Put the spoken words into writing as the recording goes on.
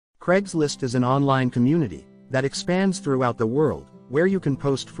Craigslist is an online community that expands throughout the world, where you can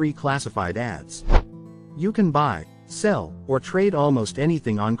post free classified ads. You can buy, sell, or trade almost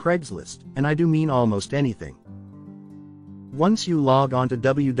anything on Craigslist, and I do mean almost anything. Once you log on to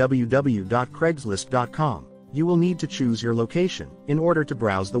www.craigslist.com, you will need to choose your location in order to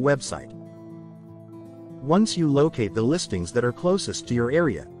browse the website. Once you locate the listings that are closest to your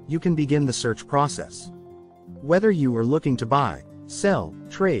area, you can begin the search process. Whether you are looking to buy, sell,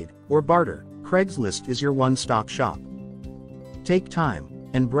 trade, or barter, Craigslist is your one-stop shop. Take time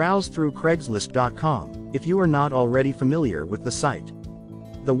and browse through Craigslist.com if you are not already familiar with the site.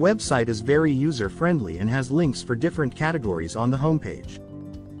 The website is very user-friendly and has links for different categories on the homepage.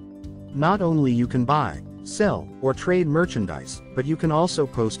 Not only you can buy, sell, or trade merchandise, but you can also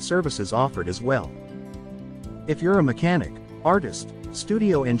post services offered as well. If you're a mechanic, artist,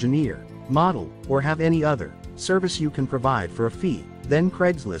 studio engineer, model, or have any other service you can provide for a fee, then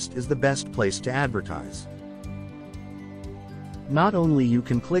Craigslist is the best place to advertise. Not only you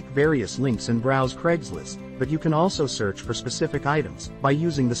can click various links and browse Craigslist, but you can also search for specific items by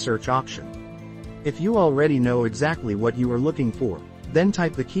using the search option. If you already know exactly what you are looking for, then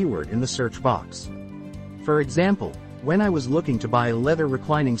type the keyword in the search box. For example, when I was looking to buy a leather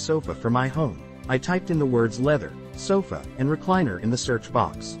reclining sofa for my home, I typed in the words leather, sofa, and recliner in the search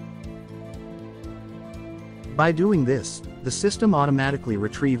box. By doing this, the system automatically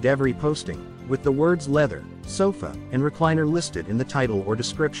retrieved every posting, with the words leather, sofa, and recliner listed in the title or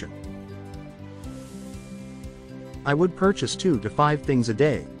description. I would purchase 2 to 5 things a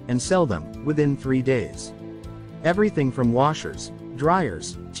day, and sell them within 3 days. Everything from washers,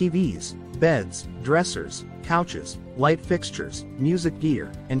 dryers, TVs, beds, dressers, couches, light fixtures, music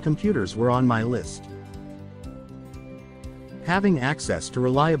gear, and computers were on my list. Having access to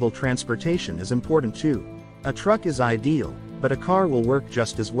reliable transportation is important too. A truck is ideal, but a car will work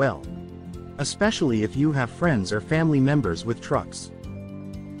just as well. Especially if you have friends or family members with trucks.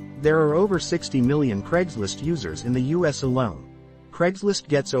 There are over 60 million Craigslist users in the US alone. Craigslist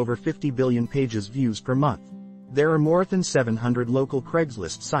gets over 50 billion pages views per month. There are more than 700 local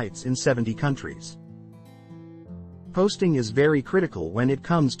Craigslist sites in 70 countries. Posting is very critical when it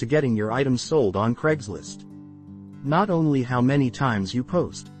comes to getting your items sold on Craigslist. Not only how many times you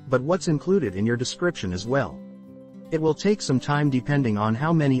post, but what's included in your description as well. It will take some time depending on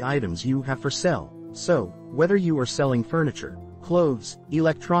how many items you have for sale, so, whether you are selling furniture, clothes,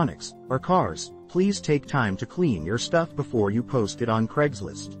 electronics, or cars, please take time to clean your stuff before you post it on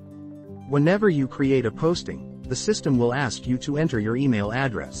Craigslist. Whenever you create a posting, the system will ask you to enter your email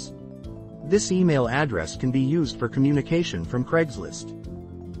address. This email address can be used for communication from Craigslist.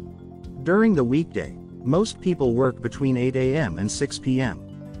 During the weekday, most people work between 8 a.m. and 6 p.m.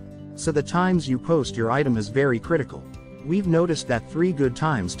 So the times you post your item is very critical. We've noticed that 3 good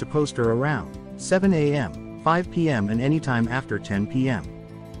times to post are around 7 a.m., 5 p.m. and anytime after 10 p.m.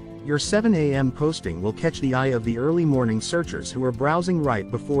 Your 7 a.m. posting will catch the eye of the early morning searchers who are browsing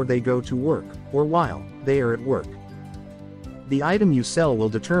right before they go to work, or while they are at work. The item you sell will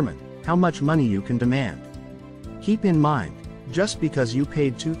determine how much money you can demand. Keep in mind, just because you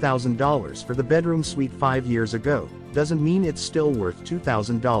paid $2,000 for the bedroom suite 5 years ago, doesn't mean it's still worth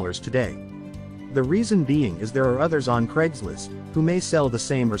 $2,000 today. The reason being is there are others on Craigslist who may sell the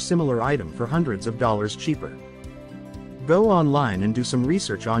same or similar item for hundreds of dollars cheaper. Go online and do some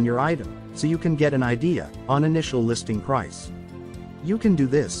research on your item, so you can get an idea on initial listing price. You can do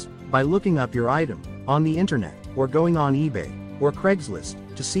this by looking up your item on the internet, or going on eBay or Craigslist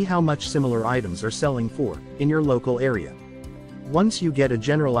to see how much similar items are selling for in your local area. Once you get a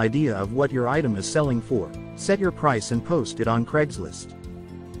general idea of what your item is selling for, set your price and post it on Craigslist.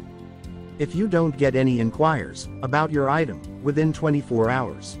 If you don't get any inquiries about your item within 24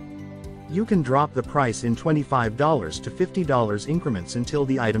 hours, you can drop the price in $25 to $50 increments until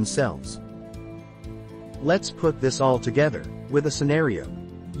the item sells. Let's put this all together with a scenario.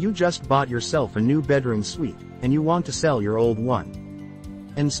 You just bought yourself a new bedroom suite, and you want to sell your old one.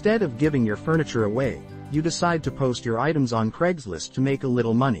 Instead of giving your furniture away, you decide to post your items on Craigslist to make a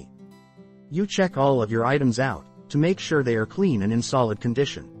little money. You check all of your items out to make sure they are clean and in solid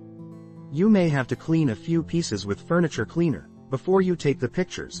condition. You may have to clean a few pieces with furniture cleaner before you take the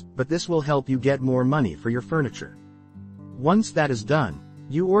pictures, but this will help you get more money for your furniture. Once that is done,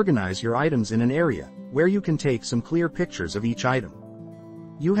 you organize your items in an area where you can take some clear pictures of each item.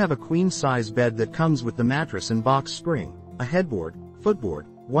 You have a queen-size bed that comes with the mattress and box spring, a headboard, footboard,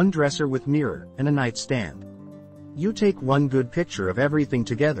 one dresser with mirror, and a nightstand. You take one good picture of everything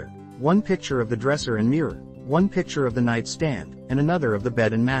together, one picture of the dresser and mirror, one picture of the nightstand, and another of the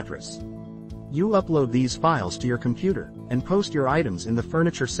bed and mattress. You upload these files to your computer, and post your items in the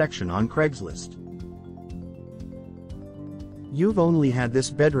furniture section on Craigslist. You've only had this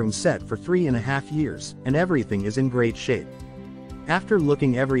bedroom set for 3.5 years, and everything is in great shape. After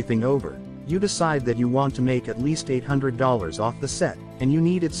looking everything over, you decide that you want to make at least $800 off the set, and you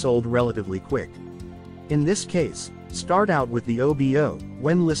need it sold relatively quick. In this case, start out with the OBO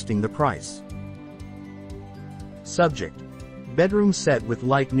when listing the price. Subject: bedroom set with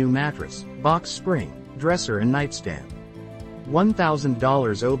like new mattress, box spring, dresser and nightstand.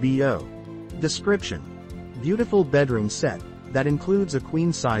 $1,000 OBO. Description: beautiful bedroom set that includes a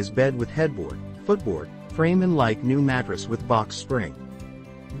queen-size bed with headboard, footboard, frame and like new mattress with box spring.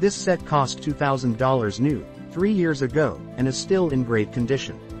 This set cost $2,000 new, 3 years ago, and is still in great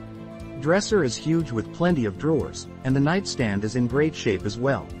condition. Dresser is huge with plenty of drawers, and the nightstand is in great shape as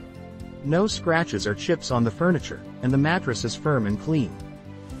well. No scratches or chips on the furniture, and the mattress is firm and clean.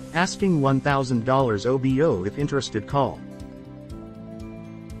 Asking $1,000 OBO if interested, call.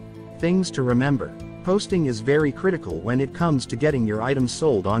 Things to remember: posting is very critical when it comes to getting your items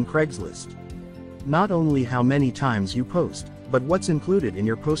sold on Craigslist. Not only how many times you post, but what's included in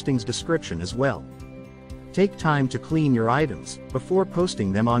your posting's description as well. Take time to clean your items before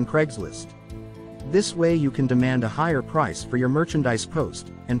posting them on Craigslist. This way you can demand a higher price for your merchandise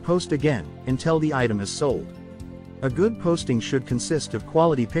post, and post again until the item is sold. A good posting should consist of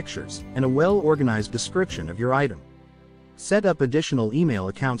quality pictures and a well-organized description of your item. Set up additional email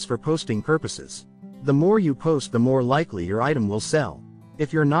accounts for posting purposes. The more you post, the more likely your item will sell.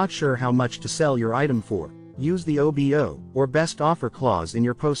 If you're not sure how much to sell your item for, use the OBO or best offer clause in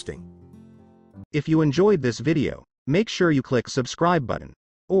your posting. If you enjoyed this video, make sure you click subscribe button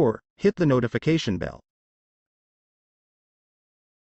or hit the notification bell.